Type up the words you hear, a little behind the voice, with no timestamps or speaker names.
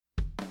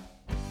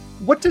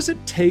What does it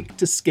take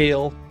to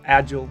scale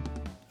Agile?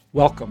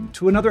 Welcome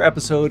to another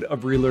episode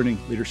of Relearning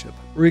Leadership,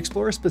 where we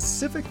explore a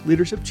specific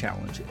leadership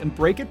challenge and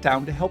break it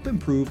down to help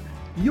improve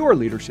your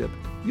leadership,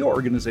 your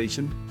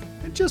organization,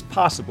 and just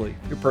possibly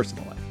your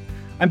personal life.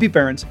 I'm Pete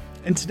Behrens,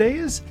 and today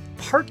is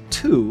part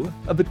 2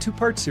 of a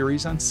 2-part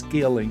series on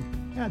scaling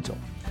Agile.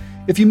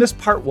 If you missed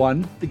part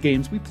 1, the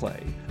games we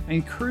play, I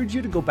encourage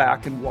you to go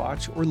back and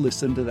watch or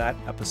listen to that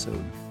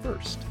episode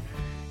first.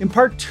 In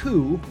part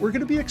 2, we're going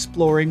to be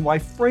exploring why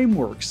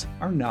frameworks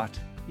are not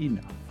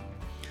enough.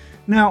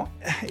 Now,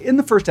 in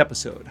the first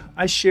episode,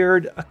 I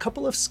shared a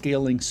couple of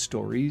scaling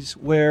stories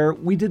where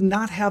we did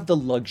not have the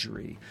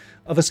luxury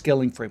of a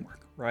scaling framework,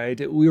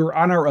 right? We were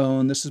on our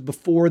own. This is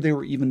before they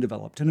were even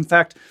developed. And in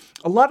fact,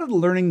 a lot of the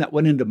learning that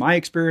went into my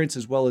experience,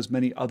 as well as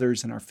many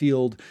others in our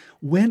field,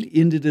 went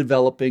into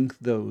developing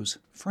those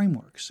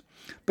frameworks.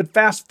 But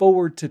fast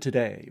forward to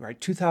today, right,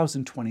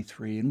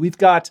 2023,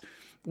 and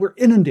we're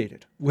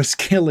inundated with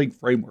scaling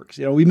frameworks.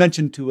 We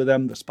mentioned 2 of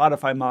them, the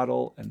Spotify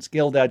model and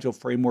Scaled Agile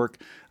framework,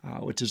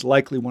 which is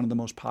likely one of the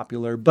most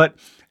popular. But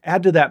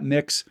add to that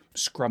mix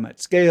Scrum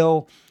at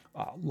Scale,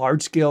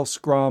 large-scale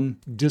Scrum,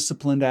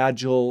 Disciplined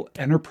Agile,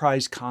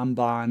 Enterprise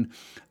Kanban,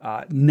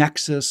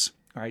 Nexus,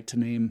 right, to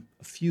name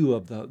a few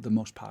of the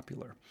most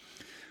popular.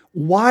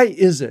 Why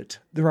is it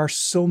there are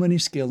so many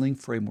scaling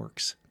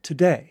frameworks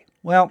today?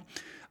 Well,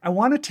 I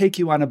want to take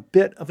you on a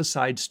bit of a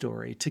side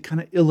story to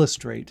kind of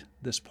illustrate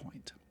this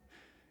point.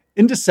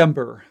 In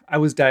December, I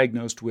was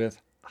diagnosed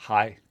with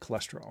high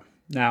cholesterol.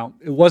 Now,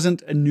 it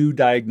wasn't a new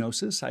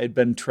diagnosis. I had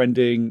been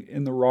trending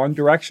in the wrong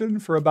direction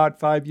for about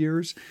 5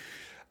 years.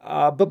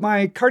 But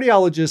my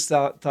cardiologist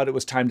thought it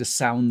was time to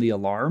sound the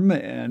alarm,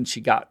 and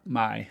she got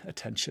my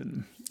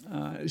attention.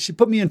 She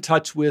put me in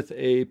touch with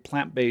a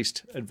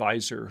plant-based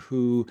advisor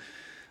who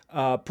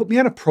put me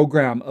on a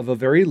program of a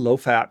very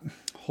low-fat,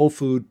 whole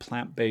food,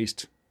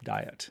 plant-based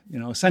diet.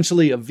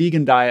 Essentially a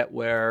vegan diet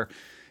where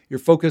you're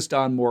focused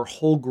on more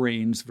whole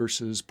grains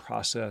versus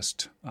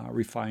processed,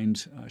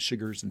 refined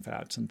sugars and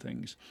fats and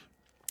things.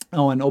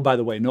 Oh, by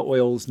the way, no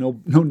oils, no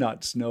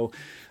nuts, nothing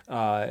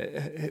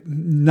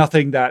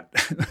that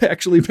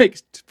actually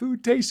makes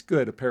food taste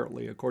good,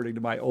 apparently, according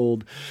to my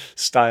old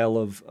style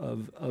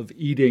of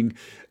eating.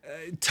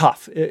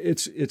 Tough.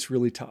 It's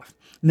really tough.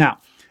 Now,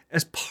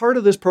 as part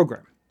of this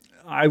program,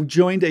 I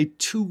joined a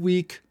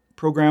 2-week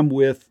program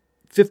with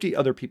 50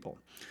 other people,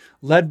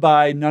 led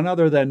by none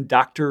other than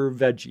Dr.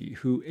 Veggie,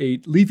 who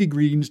ate leafy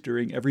greens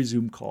during every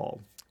Zoom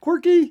call.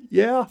 Quirky?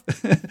 Yeah.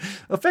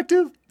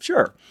 Effective?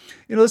 Sure.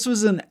 This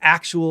was an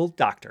actual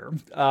doctor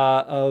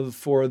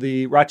for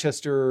the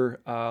Rochester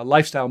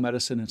Lifestyle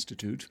Medicine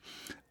Institute,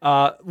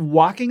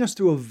 walking us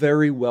through a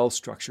very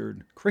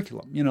well-structured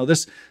curriculum.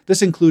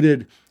 This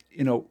included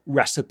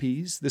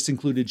recipes. This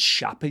included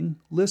shopping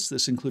lists.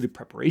 This included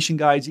preparation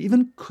guides,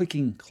 even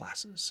cooking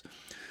classes,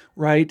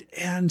 right?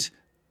 And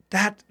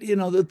that,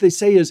 that they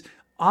say is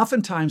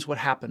oftentimes what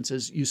happens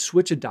is you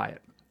switch a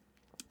diet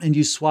and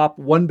you swap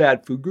one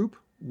bad food group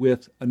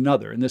with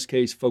another. In this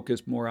case,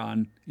 focus more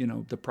on,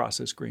 the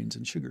processed grains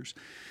and sugars.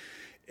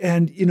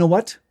 And you know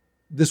what?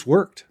 This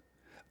worked.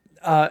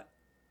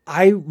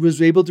 I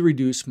was able to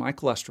reduce my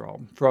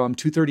cholesterol from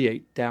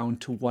 238 down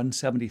to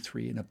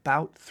 173 in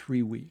about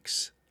 3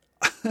 weeks.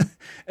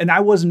 And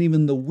I wasn't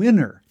even the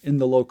winner in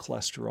the low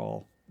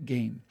cholesterol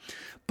game.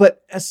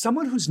 But as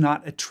someone who's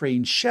not a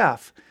trained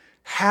chef,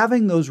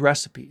 having those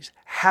recipes,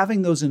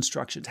 having those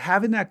instructions,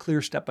 having that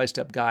clear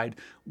step-by-step guide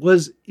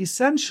was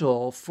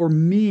essential for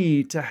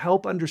me to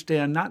help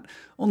understand not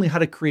only how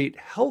to create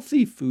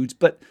healthy foods,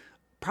 but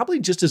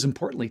probably just as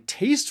importantly,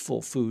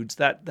 tasteful foods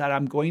that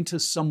I'm going to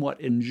somewhat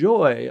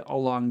enjoy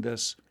along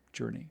this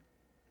journey.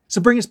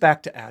 So bring us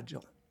back to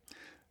Agile.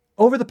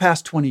 Over the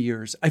past 20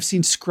 years, I've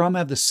seen Scrum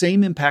have the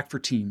same impact for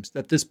teams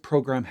that this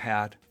program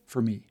had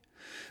for me.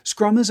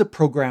 Scrum is a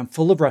program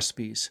full of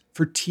recipes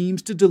for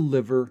teams to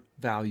deliver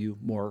value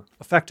more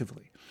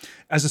effectively.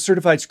 As a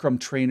certified Scrum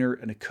trainer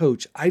and a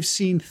coach, I've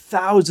seen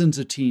thousands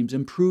of teams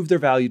improve their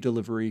value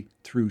delivery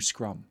through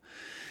Scrum.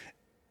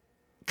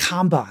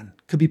 Kanban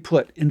could be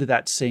put into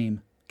that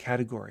same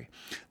category.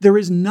 There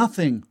is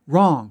nothing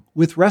wrong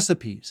with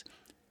recipes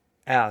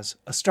as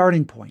a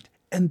starting point,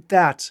 and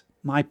that's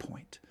my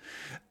point.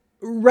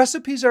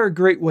 Recipes are a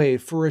great way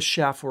for a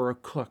chef or a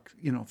cook,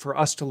 for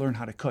us to learn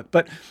how to cook.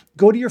 But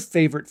go to your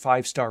favorite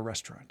 5-star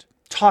restaurant.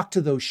 Talk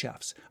to those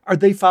chefs. Are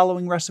they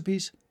following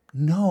recipes?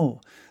 No,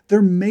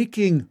 they're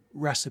making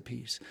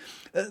recipes.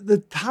 The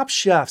top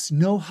chefs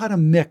know how to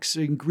mix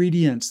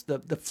ingredients, the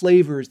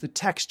flavors, the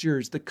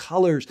textures, the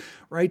colors,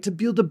 right, to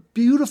build a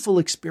beautiful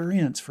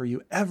experience for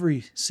you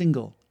every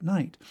single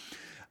night.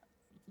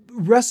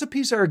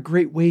 Recipes are a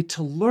great way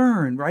to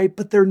learn, right?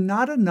 But they're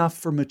not enough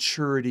for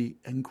maturity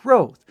and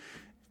growth,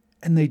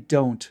 and they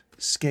don't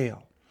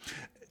scale.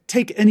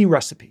 Take any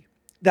recipe.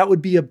 That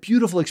would be a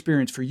beautiful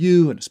experience for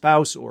you and a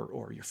spouse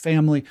or your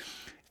family,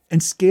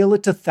 and scale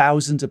it to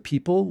thousands of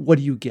people. What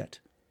do you get?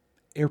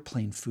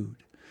 Airplane food.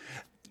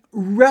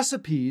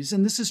 Recipes,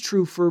 and this is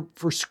true for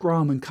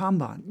Scrum and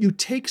Kanban, you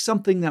take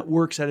something that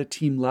works at a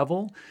team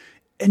level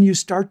and you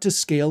start to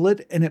scale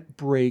it and it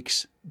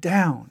breaks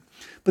down.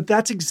 But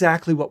that's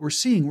exactly what we're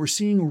seeing. We're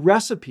seeing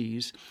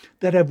recipes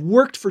that have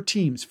worked for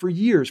teams for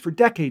years, for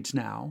decades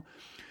now.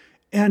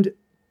 And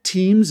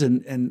teams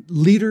and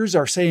leaders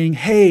are saying,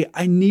 hey,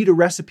 I need a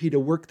recipe to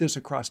work this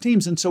across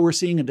teams. And so we're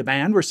seeing a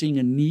demand, we're seeing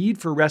a need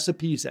for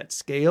recipes at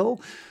scale.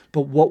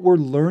 But what we're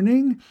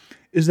learning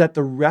is that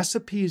the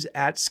recipes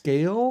at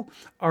scale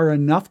are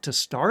enough to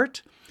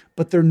start,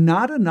 but they're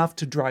not enough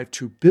to drive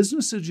true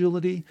business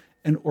agility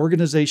and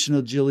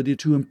organizational agility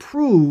to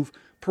improve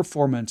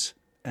performance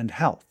and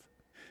health.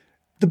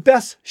 The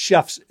best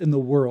chefs in the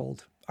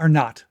world are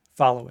not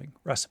following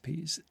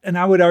recipes. And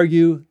I would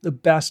argue the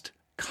best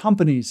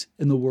companies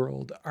in the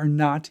world are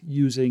not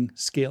using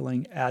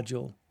scaling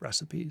agile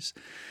recipes.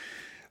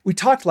 We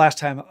talked last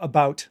time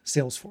about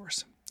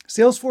Salesforce.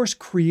 Salesforce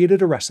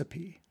created a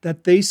recipe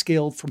that they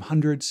scaled from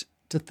hundreds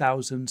to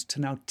thousands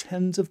to now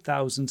tens of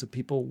thousands of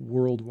people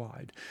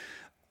worldwide.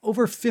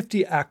 Over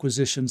 50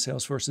 acquisitions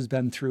Salesforce has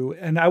been through,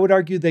 and I would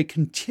argue they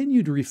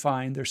continue to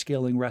refine their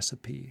scaling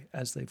recipe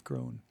as they've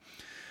grown.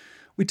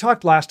 We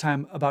talked last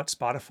time about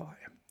Spotify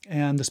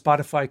and the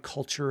Spotify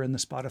culture and the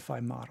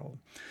Spotify model.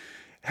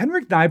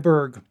 Henrik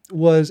Nyberg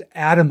was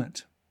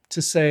adamant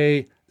to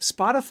say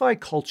Spotify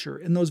culture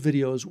in those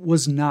videos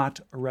was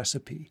not a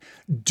recipe.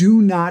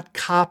 Do not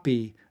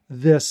copy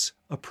this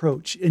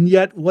approach. And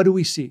yet, what do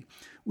we see?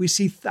 We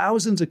see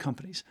thousands of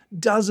companies,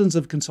 dozens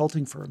of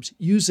consulting firms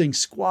using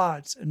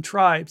squads and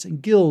tribes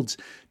and guilds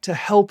to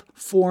help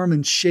form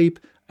and shape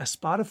a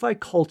Spotify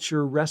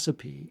culture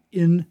recipe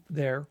in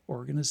their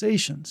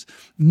organizations,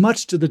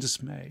 much to the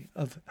dismay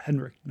of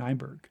Henrik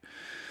Nyberg.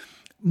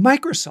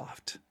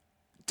 Microsoft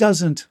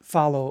doesn't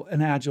follow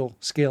an agile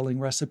scaling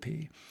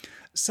recipe.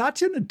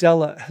 Satya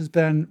Nadella has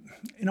been,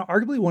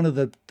 arguably one of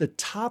the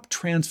top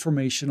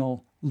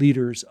transformational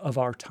leaders of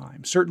our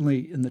time,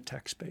 certainly in the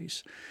tech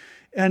space.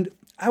 And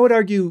I would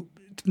argue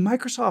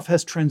Microsoft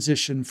has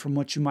transitioned from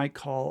what you might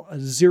call a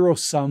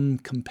zero-sum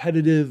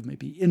competitive,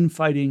 maybe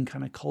infighting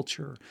kind of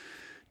culture,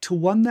 to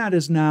one that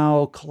is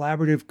now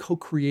collaborative,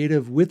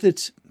 co-creative with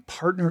its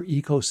partner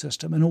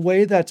ecosystem in a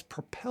way that's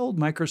propelled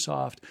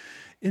Microsoft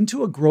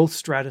into a growth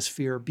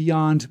stratosphere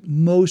beyond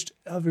most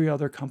every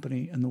other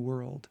company in the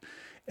world.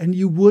 And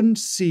you wouldn't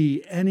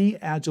see any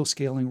agile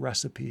scaling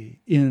recipe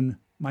in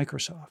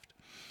Microsoft.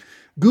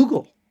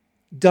 Google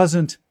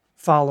doesn't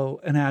follow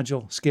an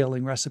agile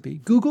scaling recipe.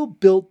 Google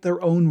built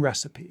their own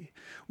recipe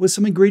with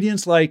some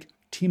ingredients like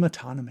team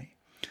autonomy,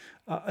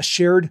 a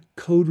shared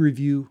code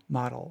review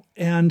model,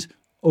 and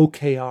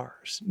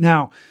OKRs.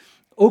 Now,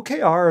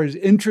 OKRs,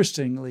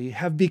 interestingly,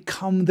 have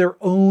become their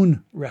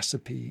own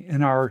recipe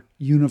in our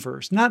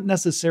universe. Not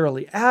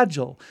necessarily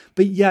agile,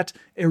 but yet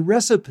a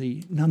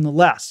recipe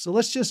nonetheless. So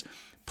let's just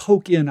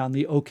poke in on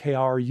the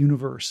OKR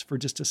universe for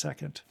just a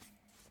second.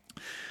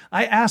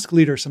 I ask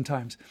leaders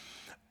sometimes,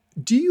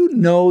 do you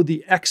know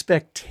the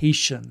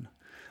expectation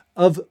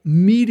of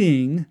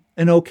meeting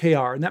an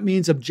OKR? And that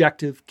means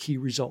objective key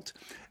result.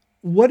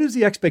 What is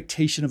the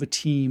expectation of a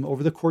team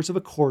over the course of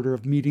a quarter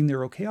of meeting their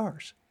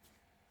OKRs?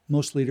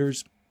 Most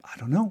leaders, I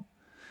don't know.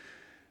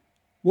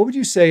 What would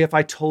you say if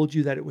I told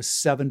you that it was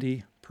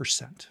 70%?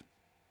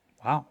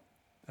 Wow,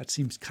 that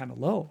seems kind of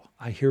low.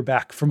 I hear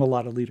back from a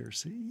lot of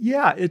leaders.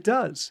 Yeah, it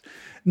does.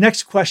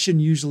 Next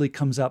question usually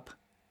comes up.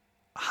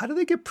 How do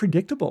they get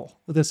predictable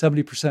with a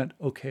 70%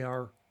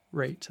 OKR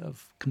rate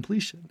of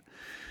completion?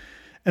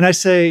 And I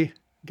say,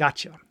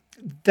 gotcha.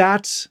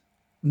 That's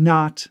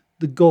not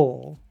the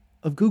goal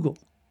of Google.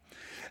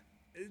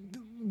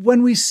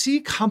 When we see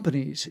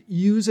companies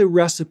use a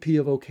recipe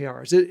of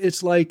OKRs,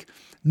 it's like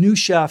new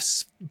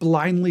chefs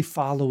blindly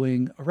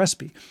following a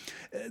recipe.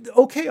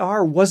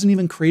 OKR wasn't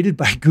even created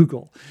by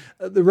Google.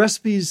 The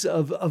recipes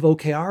of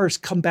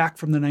OKRs come back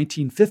from the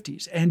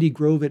 1950s. Andy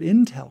Grove at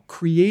Intel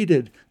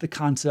created the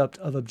concept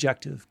of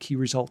objective key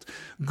result.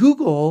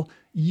 Google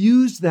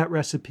used that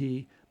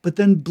recipe, but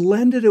then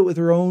blended it with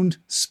their own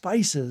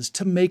spices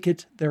to make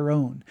it their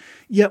own.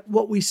 Yet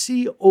what we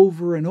see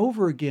over and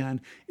over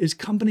again is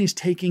companies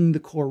taking the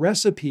core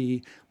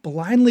recipe,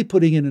 blindly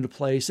putting it into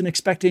place and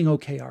expecting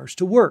OKRs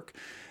to work.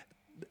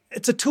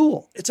 It's a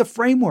tool. It's a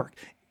framework.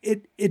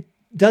 It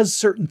does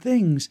certain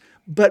things,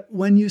 but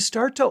when you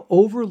start to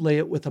overlay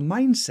it with a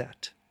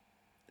mindset,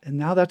 and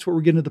now that's where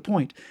we're getting to the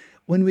point,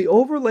 when we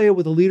overlay it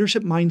with a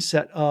leadership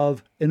mindset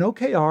of an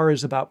OKR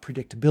is about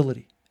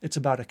predictability, it's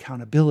about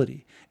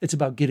accountability, it's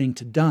about getting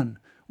to done.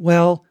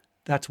 Well,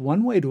 that's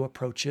one way to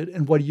approach it.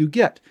 And what do? You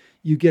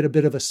get a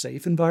bit of a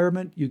safe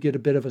environment, you get a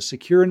bit of a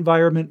secure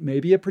environment,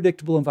 maybe a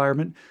predictable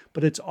environment,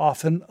 but it's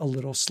often a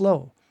little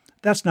slow.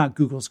 That's not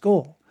Google's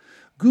goal.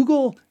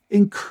 Google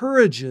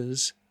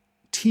encourages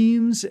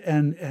teams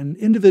and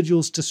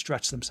individuals to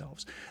stretch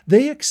themselves.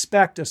 They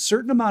expect a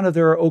certain amount of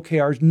their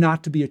OKRs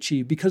not to be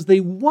achieved because they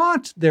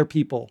want their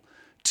people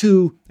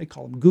to, they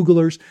call them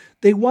Googlers,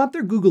 they want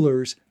their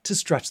Googlers to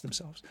stretch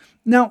themselves.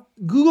 Now,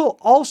 Google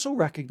also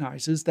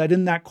recognizes that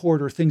in that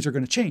quarter, things are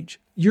going to change.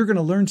 You're going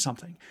to learn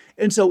something.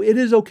 And so it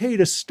is okay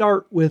to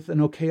start with an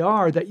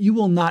OKR that you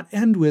will not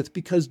end with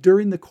because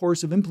during the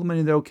course of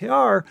implementing the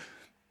OKR,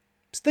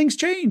 things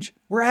change.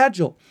 We're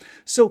agile.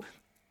 So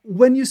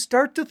when you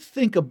start to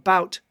think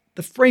about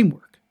the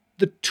framework,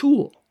 the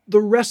tool,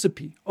 the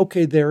recipe,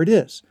 okay, there it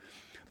is.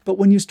 But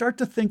when you start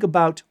to think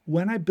about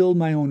when I build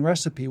my own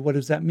recipe, what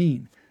does that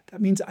mean?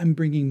 That means I'm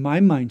bringing my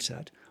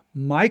mindset,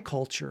 my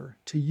culture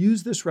to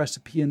use this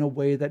recipe in a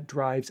way that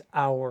drives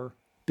our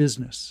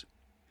business.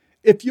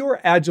 If your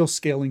agile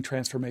scaling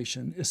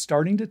transformation is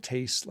starting to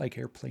taste like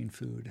airplane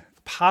food,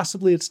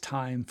 possibly it's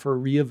time for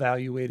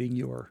reevaluating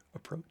your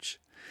approach.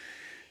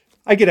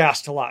 I get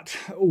asked a lot,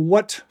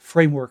 what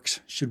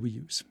frameworks should we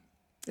use?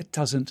 It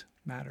doesn't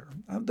matter.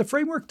 The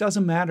framework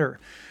doesn't matter.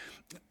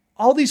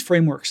 All these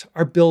frameworks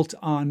are built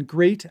on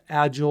great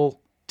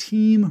agile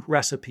team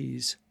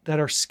recipes that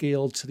are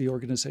scaled to the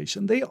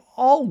organization. They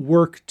all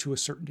work to a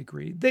certain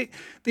degree. They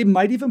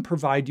might even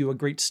provide you a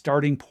great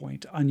starting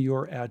point on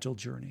your agile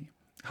journey.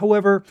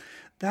 However,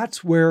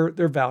 that's where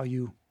their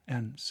value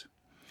ends.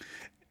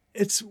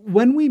 It's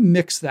when we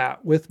mix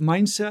that with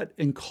mindset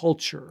and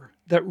culture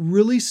that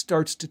really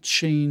starts to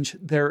change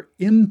their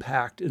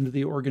impact into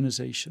the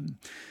organization.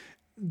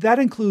 That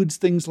includes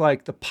things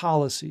like the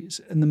policies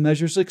and the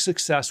measures of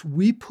success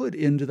we put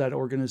into that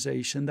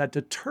organization that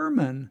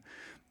determine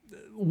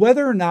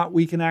whether or not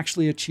we can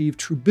actually achieve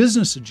true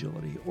business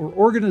agility or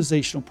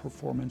organizational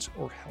performance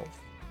or health.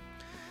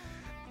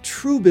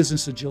 True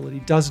business agility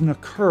doesn't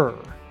occur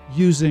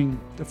using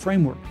the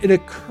framework. It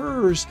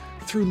occurs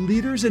through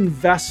leaders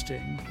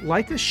investing,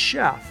 like a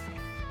chef,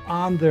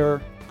 on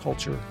their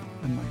culture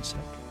and mindset.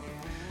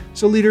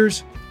 So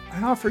leaders,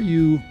 I offer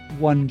you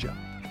one job.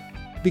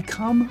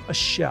 Become a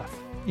chef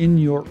in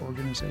your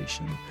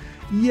organization.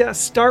 Yes,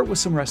 start with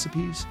some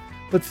recipes,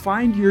 but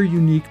find your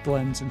unique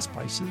blends and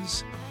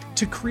spices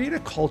to create a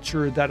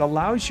culture that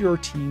allows your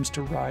teams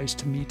to rise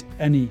to meet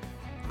any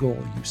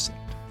goal you set.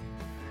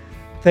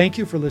 Thank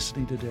you for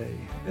listening today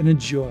and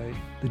enjoy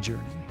the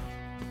journey.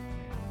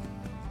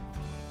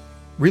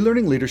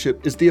 Relearning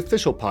Leadership is the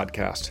official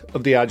podcast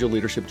of the Agile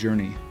Leadership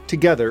Journey.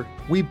 Together,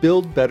 we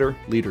build better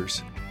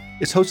leaders.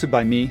 It's hosted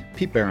by me,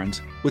 Pete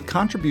Behrens, with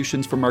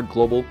contributions from our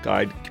global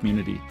guide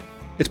community.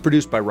 It's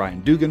produced by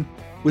Ryan Dugan,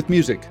 with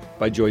music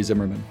by Joy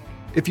Zimmerman.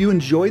 If you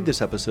enjoyed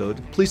this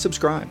episode, please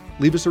subscribe,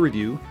 leave us a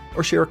review,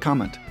 or share a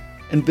comment.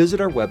 And visit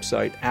our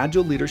website,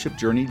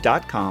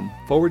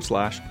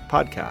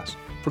 agileleadershipjourney.com/podcast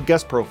for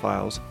guest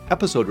profiles,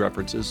 episode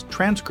references,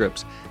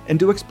 transcripts, and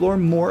to explore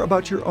more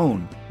about your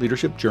own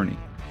leadership journey.